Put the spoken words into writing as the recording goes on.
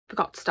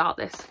forgot to start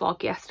this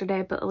vlog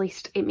yesterday, but at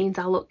least it means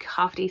I look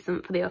half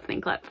decent for the opening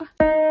clip.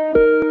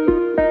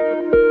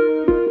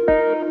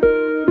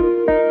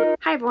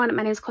 Hi everyone,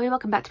 my name is Chloe,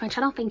 welcome back to my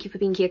channel. Thank you for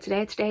being here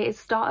today. Today is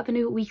the start of a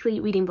new weekly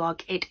reading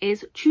vlog. It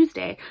is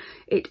Tuesday.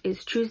 It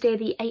is Tuesday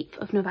the 8th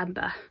of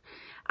November.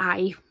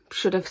 I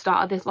should have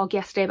started this vlog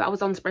yesterday, but I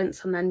was on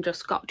sprints and then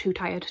just got too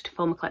tired to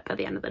film a clip at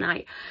the end of the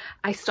night.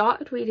 I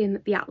started reading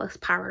The Atlas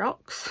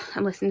Paradox.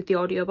 I'm listening to the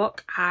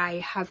audiobook.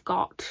 I have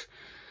got,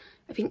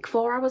 I think,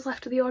 4 hours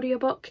left of the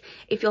audiobook.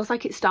 It feels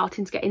like it's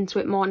starting to get into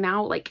it more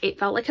now. Like, it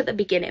felt like at the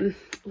beginning,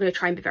 I'm going to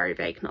try and be very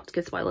vague, not to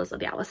give spoilers of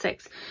the Atlas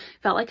 6.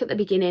 Felt like at the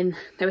beginning,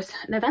 there was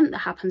an event that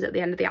happens at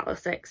the end of the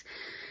Atlas 6.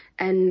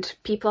 And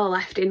people are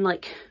left in,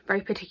 like,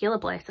 very particular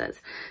places.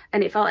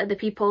 And it felt like the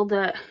people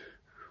that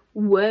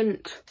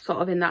weren't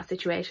sort of in that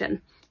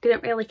situation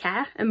didn't really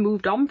care and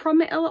moved on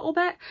from it a little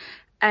bit.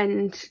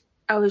 And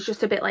I was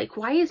just a bit like,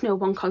 why is no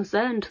one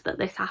concerned that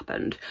this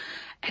happened?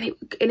 And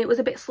it was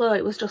a bit slow.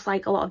 It was just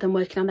like a lot of them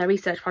working on their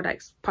research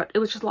projects. It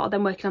was just a lot of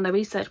them working on their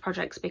research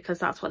projects because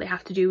that's what they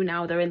have to do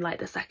now. They're in like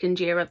the 2nd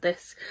year of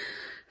this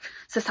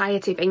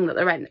society thing that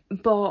they're in.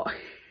 But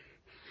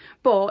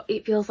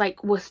it feels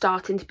like we're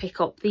starting to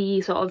pick up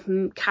the sort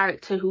of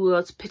character who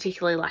was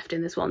particularly left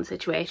in this one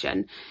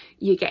situation.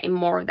 You're getting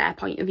more of their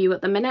point of view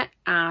at the minute,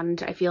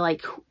 and I feel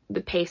like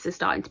the pace is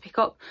starting to pick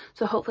up.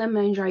 So hopefully I'm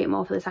going to enjoy it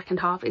more for the second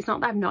half. It's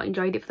not that I've not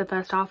enjoyed it for the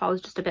first half. I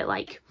was just a bit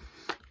like,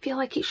 I feel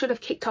like it should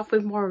have kicked off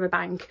with more of a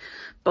bang,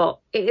 but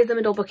it is the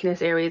middle book in a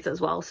series as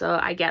well, so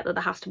I get that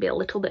there has to be a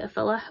little bit of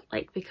filler,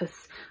 like,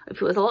 because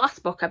if it was the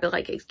last book I'd be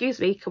like, excuse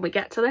me, can we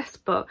get to this?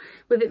 But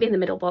with it being the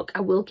middle book, I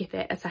will give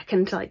it a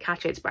second to like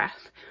catch its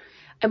breath.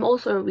 I'm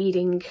also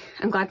reading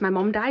I'm Glad My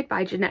Mom Died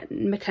by Jennette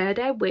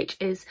McCurdy, which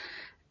is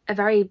a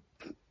very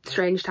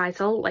strange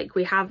title. Like,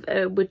 we have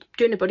we're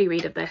doing a buddy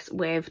read of this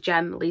with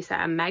Jem, Lisa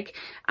and Meg,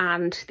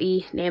 and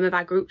the name of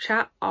our group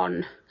chat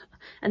on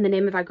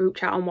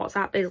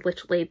WhatsApp is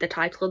literally the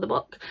title of the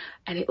book,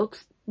 and it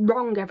looks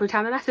wrong every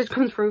time a message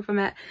comes through from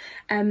it.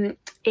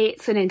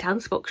 It's an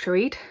intense book to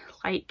read.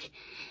 Like,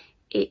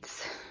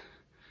 it's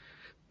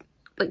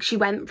like she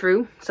went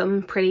through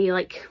some pretty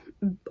like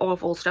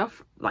awful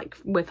stuff like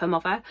with her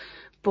mother,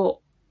 but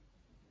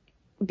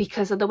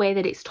because of the way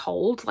that it's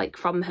told, like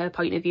from her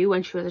point of view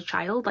when she was a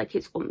child, like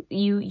it's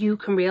you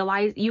can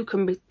realize, you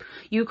can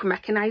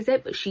recognize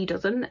it, but she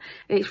doesn't, and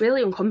it's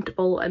really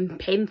uncomfortable and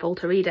painful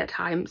to read at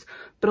times,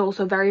 but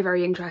also very,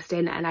 very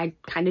interesting. And I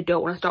kind of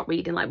don't want to stop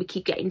reading. Like, we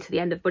keep getting to the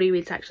end of buddy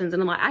read sections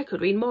and I'm like, I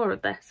could read more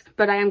of this.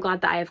 But I am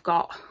glad that I have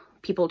got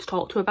people to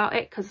talk to about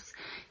it, because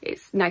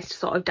it's nice to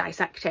sort of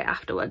dissect it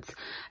afterwards.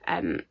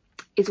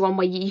 It's one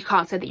where you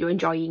can't say that you're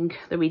enjoying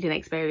the reading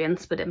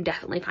experience, but I'm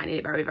definitely finding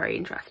it very, very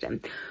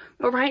interesting.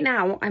 But right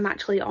now I'm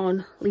actually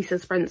on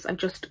Lisa's sprints. I've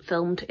just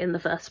filmed in the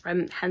first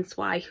sprint, hence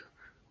why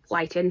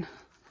lighting,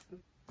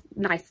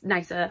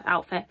 nicer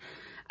outfit.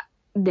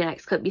 The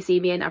next clip you see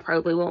me in, I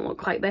probably won't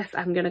look like this.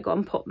 I'm gonna go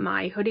and put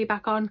my hoodie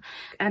back on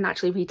and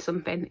actually read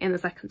something in the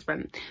second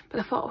sprint. But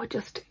I thought I would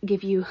just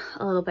give you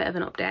a little bit of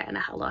an update and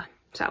a hello.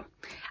 So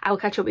I will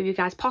catch up with you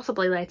guys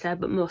possibly later,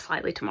 but most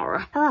likely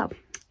tomorrow. Hello.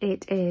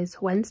 It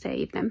is Wednesday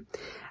evening.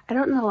 I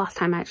don't know the last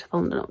time I actually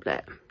filmed an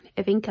update.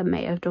 I think I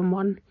may have done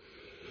one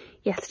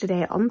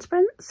yesterday on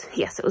sprints.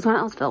 Yes, it was when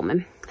I was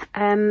filming.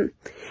 I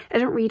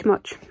didn't read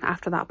much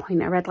after that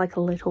point. I read like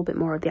a little bit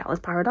more of The Atlas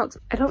Paradox.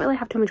 I don't really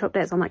have too much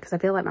updates on that because I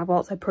feel like my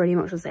thoughts are pretty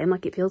much the same.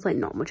 Like, it feels like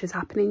not much is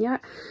happening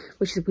yet,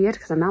 which is weird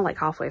because I'm now like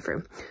halfway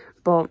through.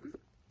 But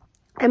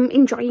I'm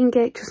enjoying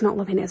it, just not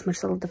loving it as much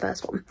as I loved the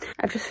first one.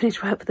 I've just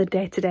finished work for the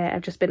day today.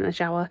 I've just been in the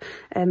shower,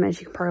 as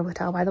you can probably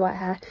tell by the wet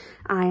hair.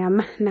 I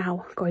am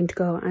now going to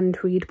go and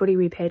read buddy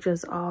read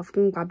pages of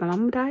Glad My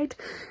Mom Died.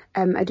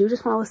 I do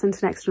just want to listen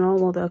to Next to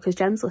Normal though, because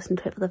Jem's listened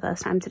to it for the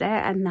first time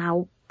today, and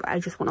now I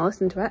just want to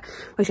listen to it,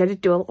 which I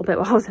did do a little bit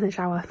while I was in the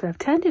shower, but I've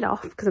turned it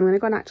off because I'm going to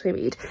go and actually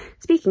read.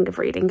 Speaking of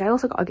reading, I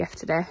also got a gift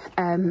today.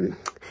 I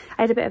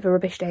had a bit of a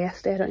rubbish day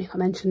yesterday, I don't know if I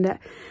mentioned it,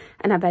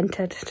 and I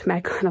vented to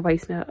Meg on a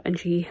voice note, and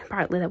she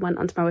apparently then went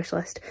onto my wish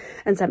list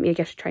and sent me a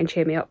gift to try and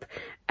cheer me up.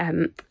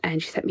 And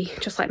she sent me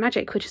Just Like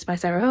Magic, which is by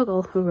Sarah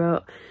Hogle, who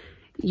wrote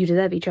You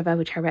Deserve Each Other,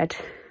 which I read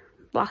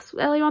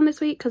earlier on this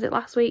week. Was it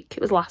last week?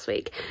 It was last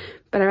week,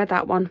 but I read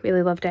that one,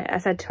 really loved it. I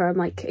said to her, I'm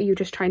like, are you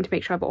just trying to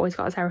make sure I've always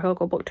got a Sarah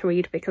Hogle book to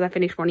read, because I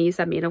finished one and you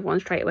sent me another one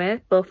straight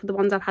away. Both of the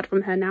ones I've had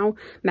from her now,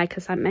 Meg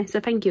has sent me,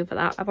 so thank you for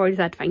that. I've already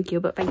said thank you,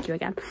 but thank you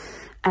again.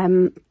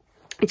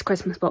 It's a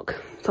Christmas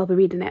book, so I'll be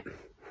reading it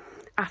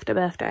after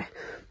birthday.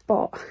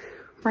 But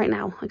right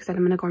now, like I said,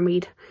 I'm gonna go and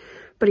read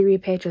buddy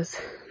read pages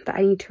that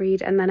I need to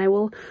read, and then I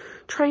will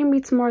try and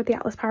read some more of The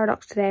Atlas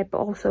Paradox today. But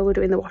also we're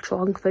doing the watch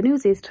along for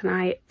Newsies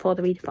tonight for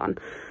the readathon,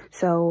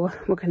 so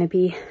we're going to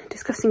be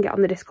discussing it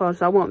on the Discord,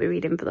 so I won't be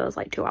reading for those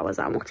like 2 hours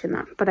that I'm watching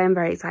that. But I'm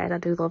very excited. I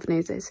do love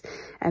Newsies.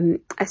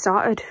 I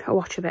started a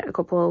watch of it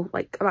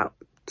about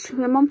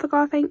a month ago,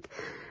 I think,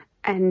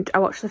 and I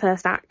watched the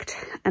first act,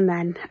 and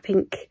then I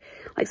think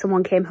like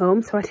someone came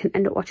home, so I didn't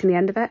end up watching the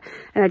end of it.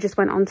 And I just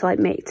went on to like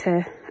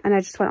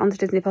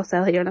Disney Plus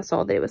earlier, and I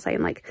saw that it was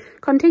saying like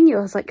continue.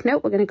 I was like,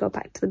 nope, we're gonna go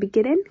back to the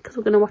beginning because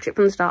we're gonna watch it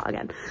from the start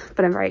again.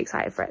 But I'm very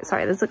excited for it.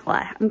 Sorry, there's a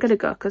glare. I'm gonna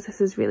go because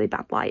this is really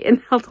bad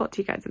lighting. I'll talk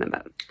to you guys in a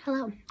bit.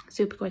 Hello,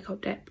 super quick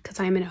update because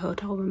I'm in a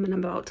hotel room and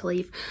I'm about to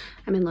leave.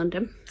 I'm in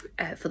London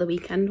for the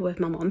weekend with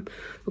my mum.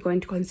 We're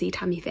going to go and see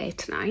Tammy Faye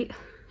tonight,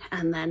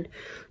 and then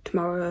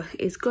tomorrow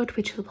is Good,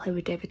 which is a play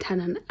with David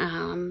Tennant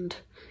and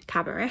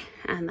Cabaret,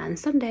 and then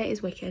Sunday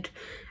is Wicked.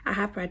 I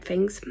have read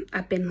things.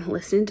 I've been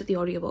listening to the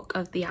audiobook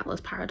of The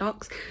Atlas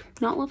Paradox.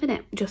 Not loving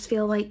it. Just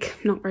feel like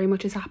not very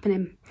much is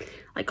happening.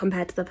 Like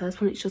compared to the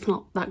first one, it's just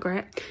not that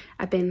great.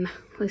 I've been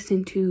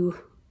listening to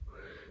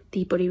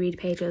the buddy read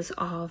pages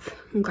of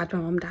I'm Glad My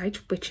Mum Died,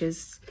 which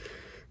is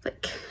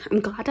like,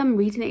 I'm glad I'm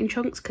reading it in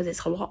chunks because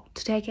it's a lot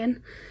to take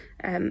in.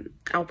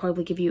 I'll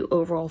probably give you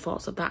overall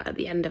thoughts of that at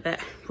the end of it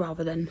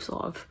rather than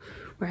sort of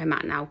where I'm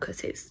at now,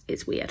 because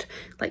it's weird.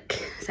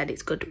 Like I said,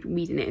 it's good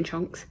reading it in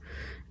chunks.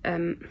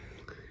 I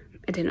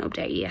didn't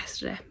update you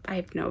yesterday. I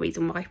have no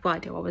reason why. Well, I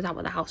do. I was out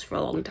of the house for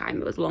a long time.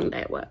 It was a long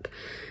day at work.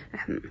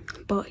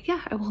 But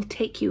yeah, I will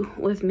take you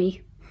with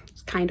me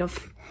kind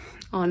of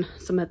on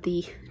some of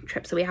the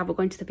trips that we have. We're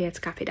going to the Theatre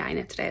Cafe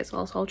Diner today as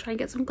well, so I'll try and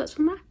get some clips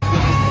from there.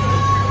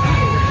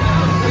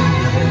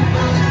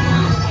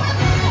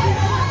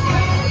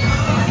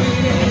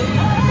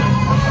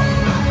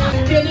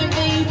 Gonna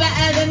be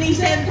better than he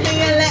sent me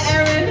a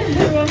letter and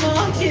who am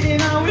I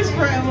kidding? I was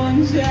for him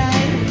one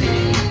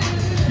day.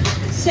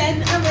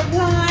 Sent a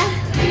reply.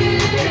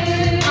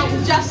 I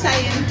was just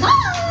saying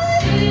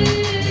hi.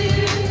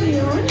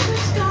 You're in the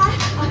sky.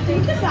 I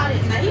think about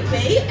it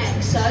maybe.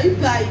 EXO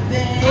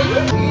baby.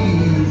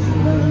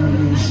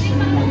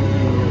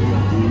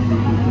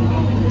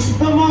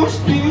 The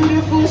most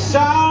beautiful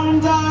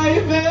sound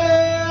I've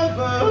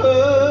ever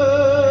heard.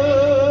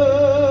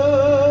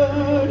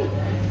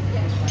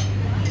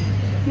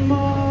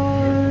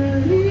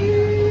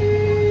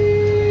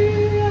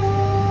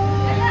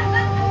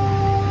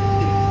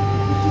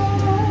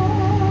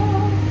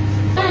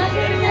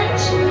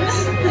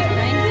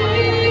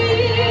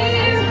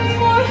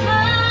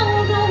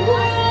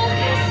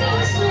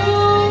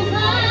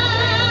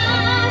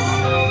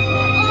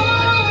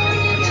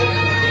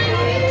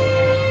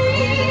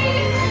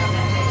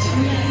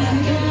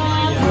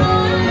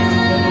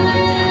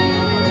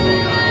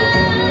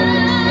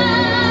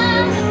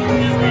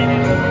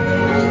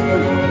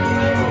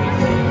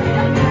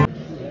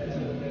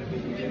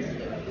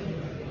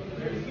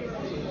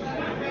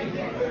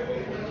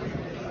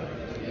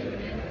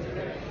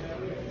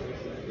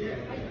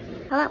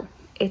 Hello,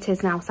 it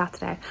is now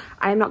Saturday.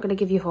 I am not going to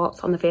give you thoughts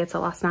on the theatre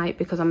last night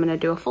because I'm going to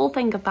do a full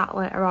thing of that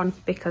later on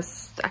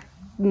because I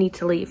need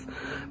to leave.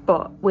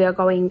 But we are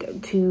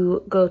going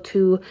to go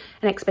to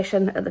an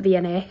exhibition at the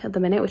V&A at the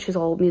minute, which is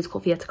all musical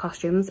theatre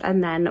costumes,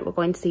 and then we're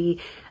going to see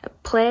a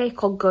play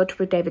called Good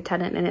with David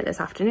Tennant in it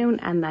this afternoon,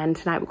 and then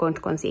tonight we're going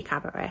to go and see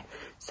Cabaret.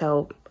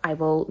 So I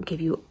will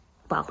give you,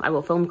 well, I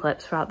will film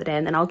clips throughout the day,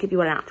 and then I'll give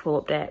you an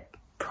actual update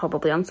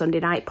probably on Sunday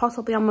night,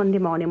 possibly on Monday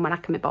morning when I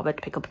can be bothered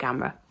to pick up a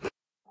camera.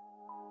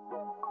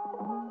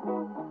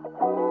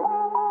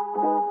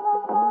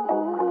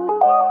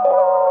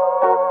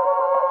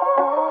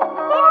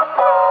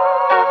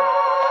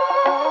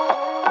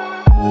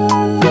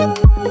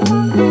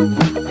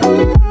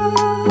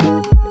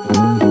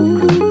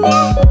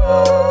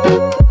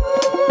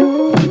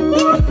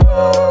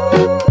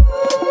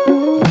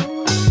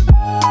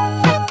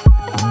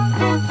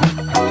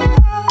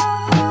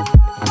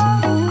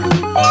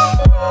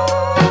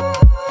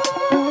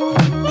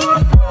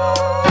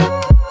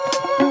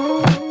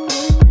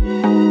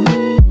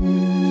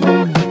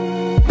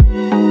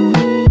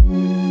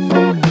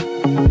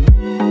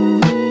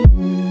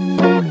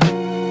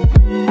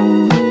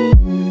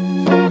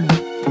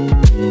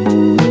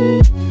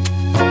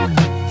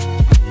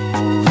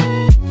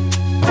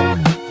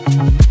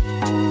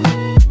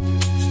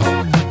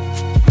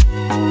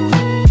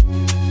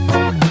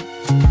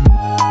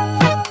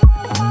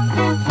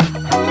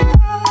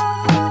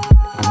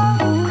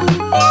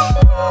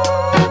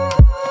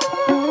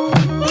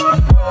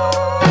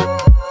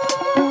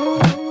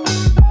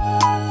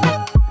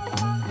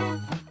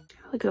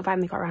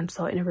 Finally got around to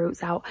sorting the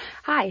routes out.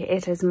 Hi,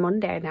 it is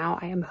Monday now.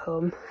 I am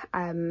home.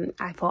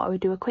 I thought I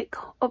would do a quick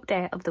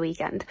update of the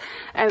weekend.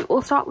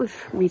 We'll start with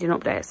reading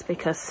updates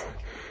because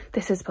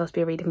this is supposed to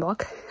be a reading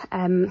vlog.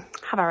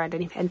 Have I read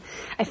anything?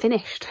 I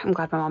finished I'm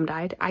Glad My Mum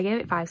Died. I gave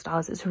it 5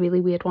 stars. It's a really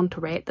weird one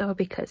to rate though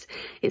because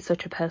it's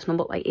such a personal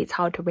book. Like, it's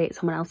hard to rate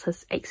someone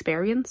else's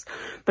experience,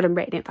 but I'm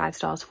rating it 5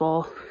 stars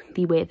for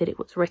the way that it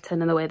was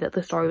written and the way that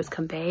the story was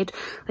conveyed.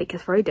 Like,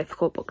 it's a very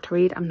difficult book to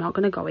read. I'm not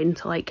going to go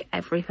into like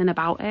everything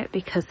about it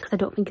because I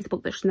don't think it's a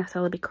book that should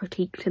necessarily be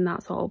critiqued in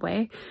that sort of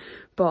way,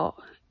 but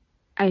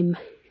I'm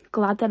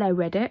glad that I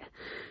read it.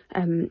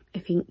 I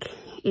think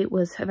it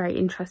was a very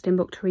interesting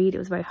book to read. It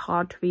was very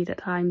hard to read at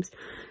times.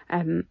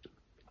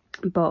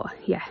 But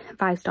yeah,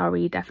 5-star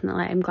read,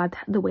 definitely. I'm glad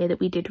the way that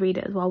we did read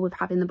it as well, with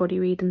having the buddy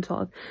read and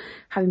sort of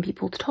having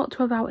people to talk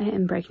to about it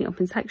and breaking it up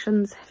in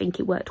sections. I think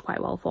it worked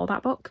quite well for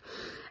that book.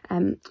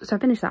 So I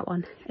finished that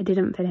one. I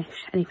didn't finish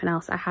anything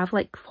else. I have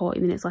like 40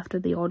 minutes left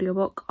of the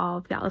audiobook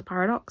of The Atlas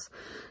Paradox,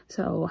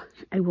 so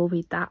I will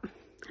read that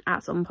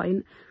at some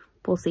point.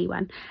 We'll see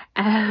when.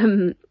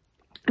 I'm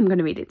going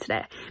to read it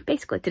today.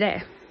 Basically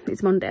today,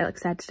 it's Monday, like I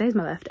said, today's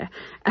my birthday.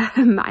 I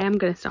am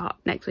going to start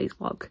next week's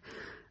vlog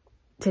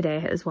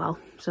today as well,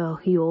 so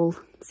you'll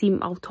see,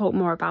 I'll talk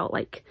more about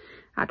like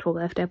actual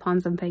birthday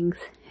plans and things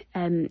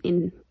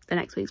in the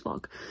next week's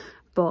vlog.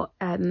 But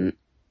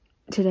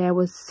today I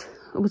was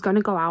going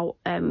to go out,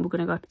 we're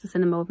going to go to the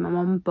cinema with my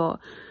mum, but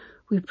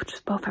we were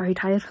just both very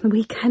tired from the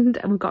weekend,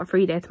 and we've got a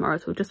free day tomorrow,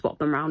 so we've just swapped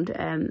them around,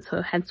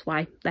 so hence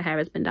why the hair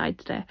has been dyed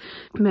today.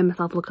 I made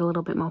myself look a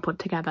little bit more put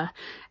together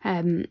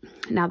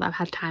now that I've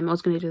had time. I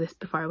was going to do this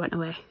before I went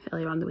away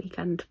earlier on the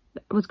weekend.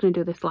 I was going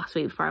to do this last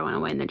week before I went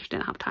away, and then just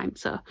didn't have time,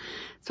 so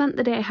spent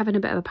the day having a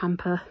bit of a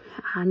pamper,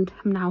 and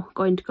I'm now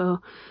going to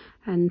go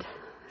and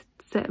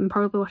sit and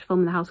probably watch a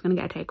film in the house. I'm going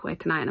to get a takeaway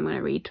tonight and I'm going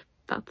to read.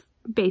 That's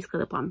basically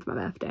the plan for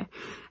my birthday,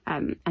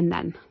 and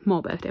then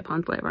more birthday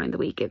plans later on in the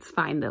week. It's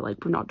fine that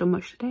like we've not done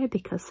much today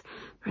because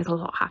there's a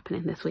lot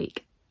happening this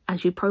week.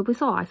 As you probably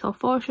saw, I saw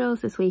 4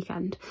 shows this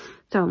weekend.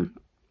 So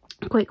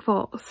quick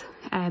thoughts,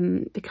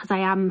 because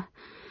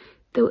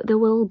there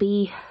will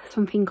be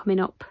something coming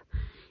up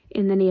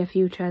in the near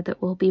future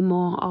that will be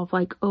more of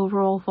like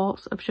overall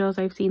thoughts of shows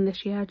I've seen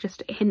this year,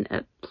 just a hint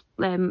at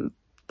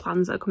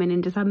plans that are coming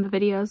in December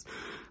videos.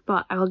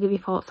 But I will give you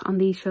thoughts on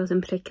these shows in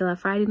particular.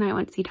 Friday night I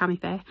went to see Tammy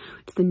Faye,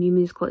 which is the new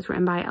musical. It's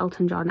written by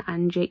Elton John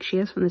and Jake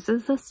Shears from the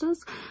Scissor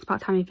Sisters, about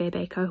Tammy Faye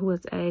Baker, who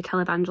was a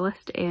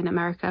televangelist in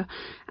America,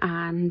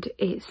 and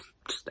it's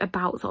just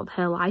about sort of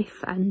her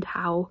life and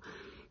how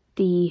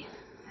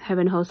her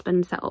and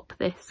husband set up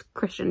this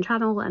Christian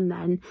channel, and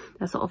then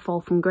they sort of fall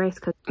from grace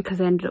because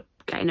they ended up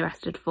getting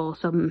arrested for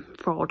some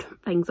fraud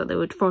things that they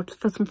were for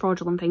some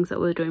fraudulent things that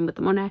they were doing with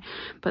the money.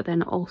 But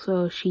then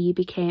also she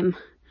became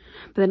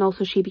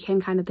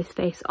kind of this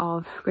face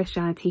of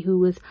Christianity who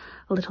was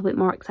a little bit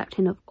more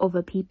accepting of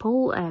other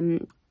people.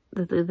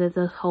 There's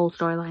a whole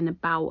storyline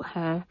about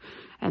her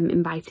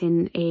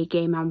inviting a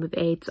gay man with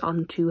AIDS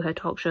onto her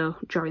talk show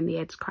during the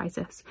AIDS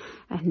crisis,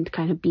 and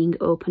kind of being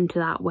open to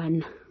that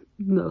when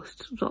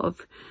most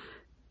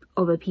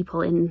other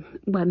people in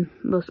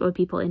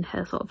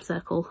her sort of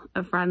circle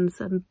of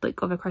friends and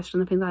like other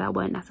Christians and things like that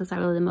weren't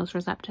necessarily the most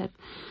receptive,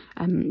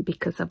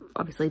 because of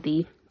obviously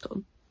the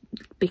sort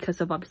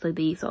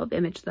of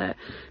image that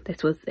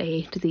this was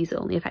a disease that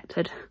only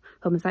affected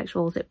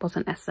homosexuals. It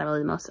wasn't necessarily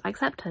the most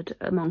accepted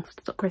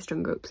amongst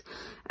Christian groups.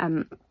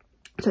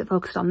 So it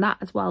focused on that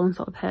as well, and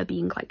sort of her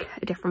being like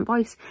a different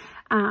voice,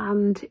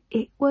 and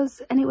it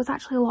was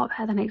actually a lot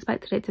better than I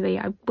expected it to be.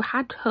 I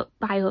had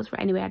high hopes for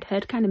it anyway. I'd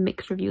heard kind of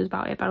mixed reviews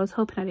about it, but I was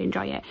hoping I'd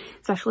enjoy it,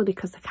 especially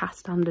because the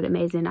cast sounded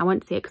amazing. I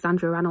went to see it because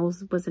Andrew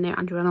Rannells was in it.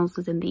 Andrew Rannells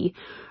was in the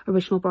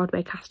original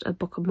Broadway cast of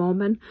Book of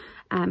Mormon,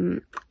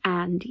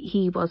 and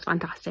he was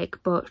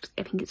fantastic. But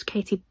I think it's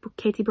Katie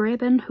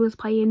Braben who was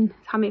playing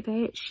Tammy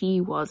Faye.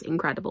 She was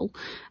incredible,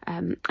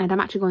 and I'm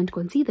actually going to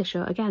go and see the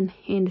show again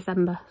in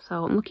December,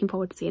 so I'm looking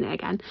forward to seeing it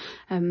again.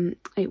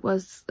 It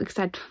was, like I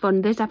said,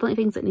 fun. There's definitely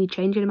things that need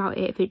changing about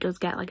it if it does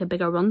get like a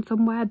bigger run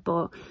somewhere,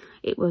 but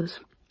it was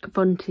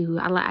fun to,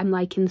 I'm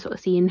liking sort of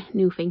seeing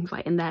new things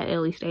like in their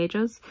early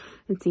stages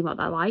and see what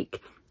they're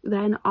like.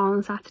 Then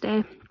on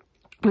Saturday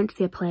I went to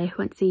see a play,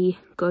 went to see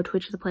Good,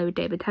 which is a play with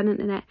David Tennant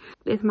in it.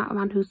 It's about a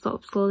man who sort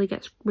of slowly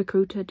gets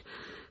recruited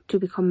to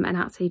become a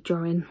Nazi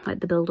during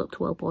like the build up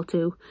to World War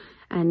II,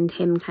 and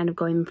him kind of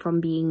going from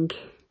being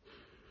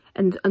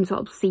and sort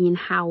of seeing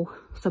how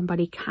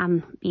somebody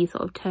can be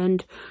sort of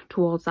turned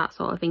towards that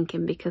sort of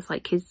thinking, because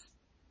like his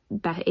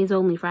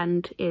only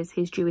friend is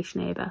his Jewish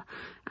neighbour,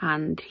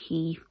 and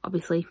he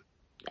obviously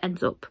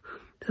ends up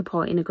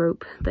supporting a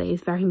group that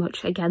is very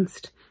much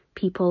against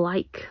people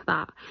like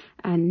that.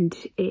 And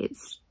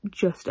it's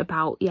just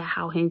about, yeah,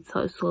 how he's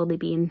sort of slowly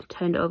being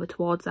turned over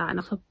towards that, and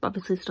also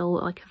obviously still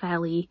like a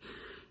fairly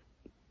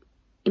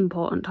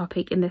important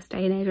topic in this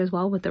day and age as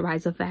well, with the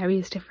rise of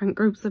various different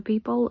groups of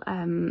people,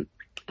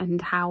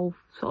 and how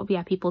sort of,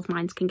 yeah, people's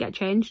minds can get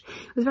changed.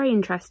 It was very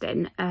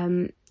interesting.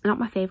 Not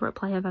my favourite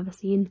play I've ever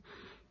seen.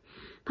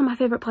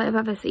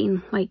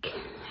 Like,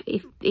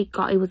 it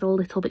was a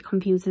little bit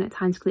confusing at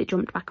times because it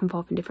jumped back and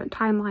forth in different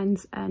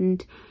timelines,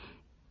 and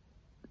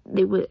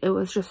it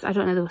was just, I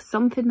don't know, there was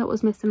something that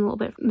was missing a little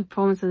bit. The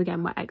performances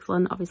again were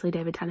excellent. Obviously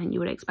David Tennant, you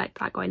would expect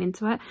that going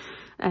into it,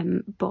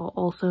 but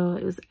also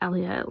it was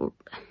Elliot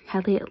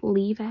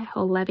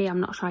Levy, I'm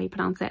not sure how you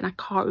pronounce it, and I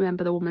can't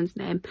remember the woman's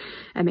name.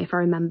 If I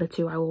remember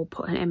to, I will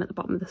put her name at the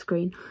bottom of the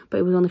screen. But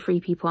it was only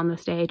 3 people on the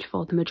stage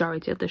for the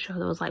majority of the show.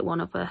 There was like one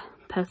other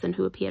person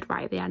who appeared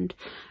right at the end,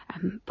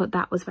 but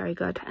that was very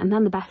good. And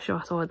then the best show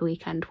I saw of the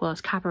weekend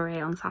was Cabaret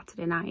on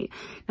Saturday night.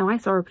 Now, I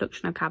saw a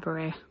production of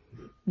Cabaret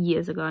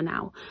years ago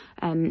now.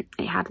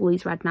 It had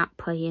Louise Redknapp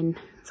playing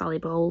Sally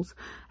Bowles.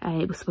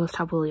 It was supposed to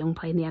have Will Young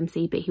playing the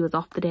MC, but he was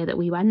off the day that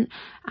we went,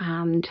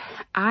 and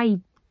I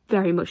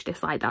very much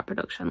disliked that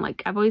production.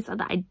 Like, I've always said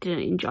that I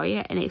didn't enjoy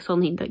it, and it's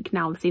only like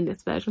now I've seen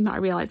this version that I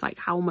realise like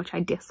how much I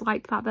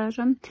disliked that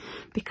version,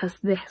 because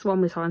this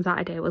one we saw on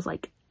Saturday was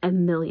like a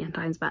million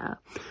times better.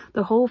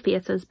 The whole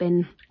theatre's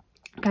been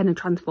kind of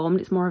transformed.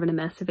 It's more of an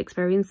immersive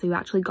experience, so you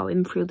actually go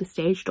in through the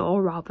stage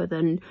door rather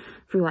than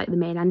through like the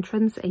main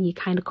entrance, and you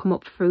kind of come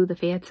up through the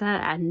theatre,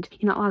 and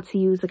you're not allowed to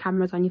use the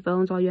cameras on your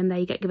phones while you're in there.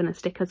 You get given a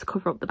sticker to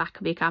cover up the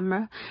back of your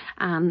camera,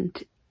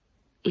 and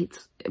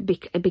it's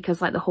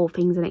because like the whole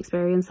thing's an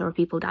experience. There are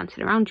people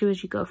dancing around you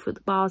as you go through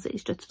the bars.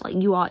 It's just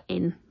like you are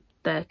in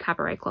the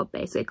cabaret club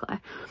basically.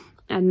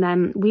 And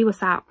then we were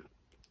sat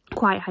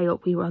quite high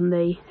up. We were on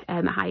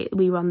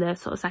the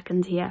sort of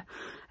second tier,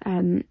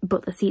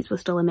 but the seats were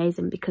still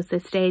amazing because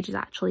the stage is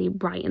actually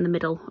right in the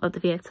middle of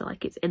the theatre.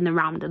 Like, it's in the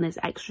round, and there's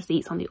extra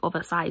seats on the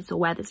other side, so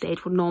where the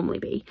stage would normally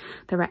be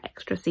there are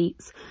extra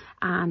seats,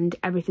 and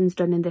everything's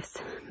done in this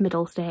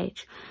middle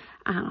stage.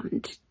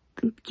 And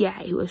yeah,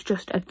 it was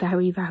just a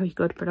very, very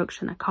good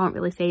production. I can't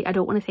really say, I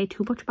don't want to say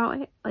too much about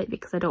it, like,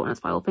 because I don't want to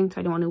spoil things for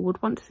anyone who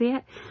would want to see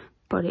it,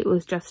 but it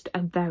was just a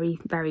very,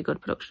 very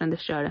good production of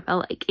this show. And I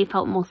felt like it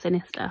felt more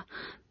sinister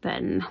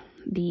than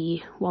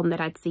the one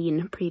that I'd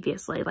seen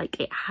previously.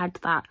 Like, it had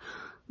that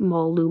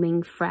more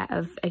looming threat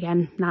of,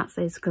 again,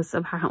 Nazis, because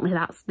apparently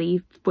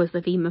was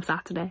the theme of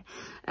Saturday.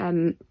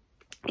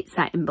 It's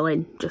set in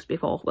Berlin just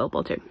before World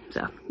War II,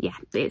 so yeah,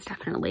 it's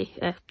definitely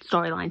a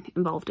storyline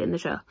involved in the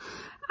show.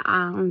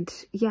 And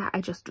yeah, I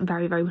just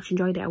very, very much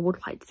enjoyed it. I would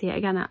like to see it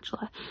again,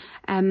 actually.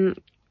 And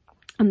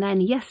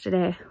then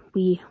yesterday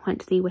we went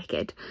to see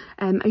Wicked.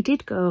 I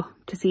did go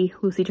to see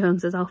Lucy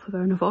Jones as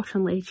Elphaba, and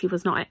unfortunately she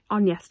was not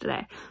on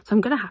yesterday, so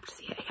I'm gonna have to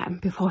see it again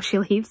before she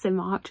leaves in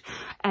March.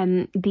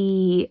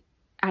 The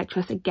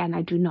actress, again,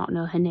 I do not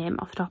know her name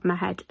off the top of my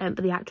head,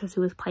 but the actress who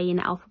was playing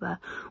Elphaba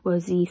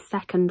was the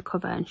second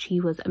cover, and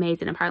she was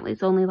amazing. Apparently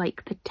it's only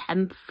like the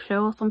 10th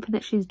show or something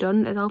that she's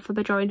done as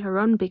Elphaba during her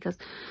run, because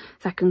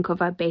second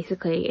cover,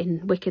 basically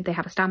in Wicked they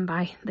have a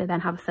standby, they then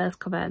have a first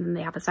cover, and then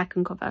they have a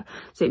second cover,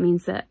 so it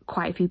means that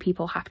quite a few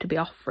people have to be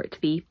off for it to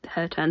be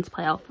her turn to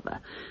play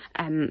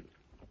Elphaba.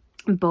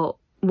 But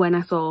when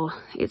I saw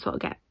it sort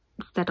of get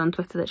said on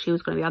Twitter that she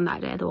was going to be on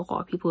that day, there were a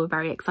lot of people who were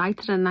very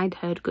excited, and I'd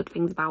heard good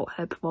things about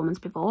her performance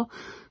before,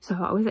 so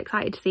I was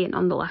excited to see it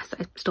nonetheless.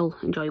 I still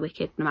enjoy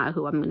Wicked no matter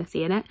who I'm going to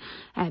see in it.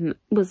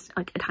 Was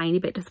like a tiny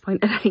bit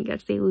disappointed I didn't get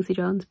to see Lucy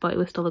Jones, but it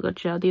was still a good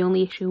show. The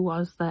only issue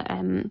was that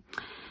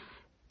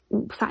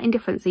sat in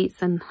different seats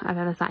than I've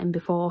ever sat in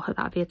before at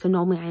that theatre.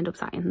 Normally I end up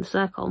sat in the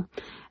circle,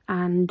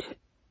 and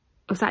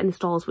I sat in the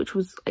stalls, which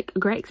was like a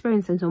great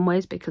experience in some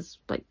ways, because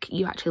like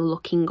you're actually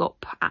looking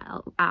up at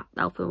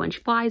Elphaba when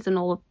she flies and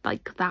all of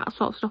like that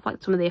sort of stuff.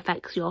 Like, some of the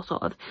effects, you're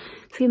sort of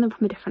seeing them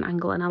from a different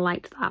angle, and I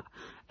liked that.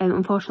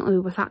 Unfortunately,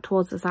 we were sat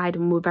towards the side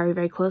and we were very,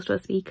 very close to a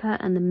speaker,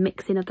 and the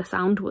mixing of the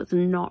sound was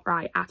not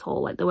right at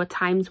all. Like, there were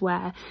times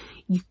where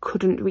you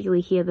couldn't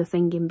really hear the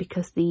singing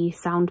because the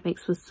sound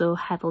mix was so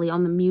heavily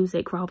on the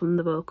music rather than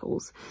the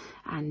vocals,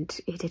 and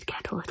it did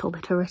get a little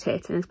bit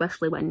irritating,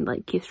 especially when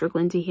like you're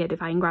struggling to hear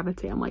Defying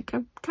Gravity. I'm like,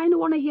 I kind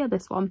of want to hear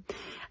this one.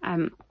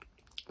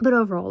 But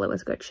overall it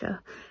was a good show,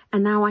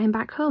 and now I am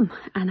back home,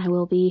 and I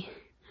will be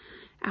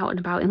out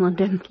and about in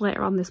London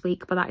later on this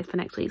week, but that is for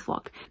next week's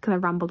vlog, because I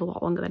rambled a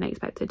lot longer than I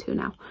expected to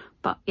now.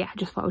 But yeah, I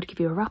just thought I would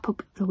give you a wrap up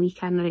of the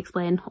weekend and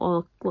explain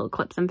all the little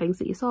clips and things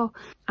that you saw.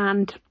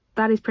 And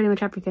that is pretty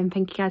much everything.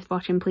 Thank you guys for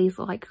watching. Please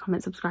like,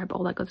 comment, subscribe,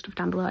 all that good stuff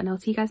down below, and I'll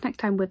see you guys next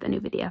time with a new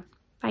video.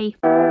 Bye.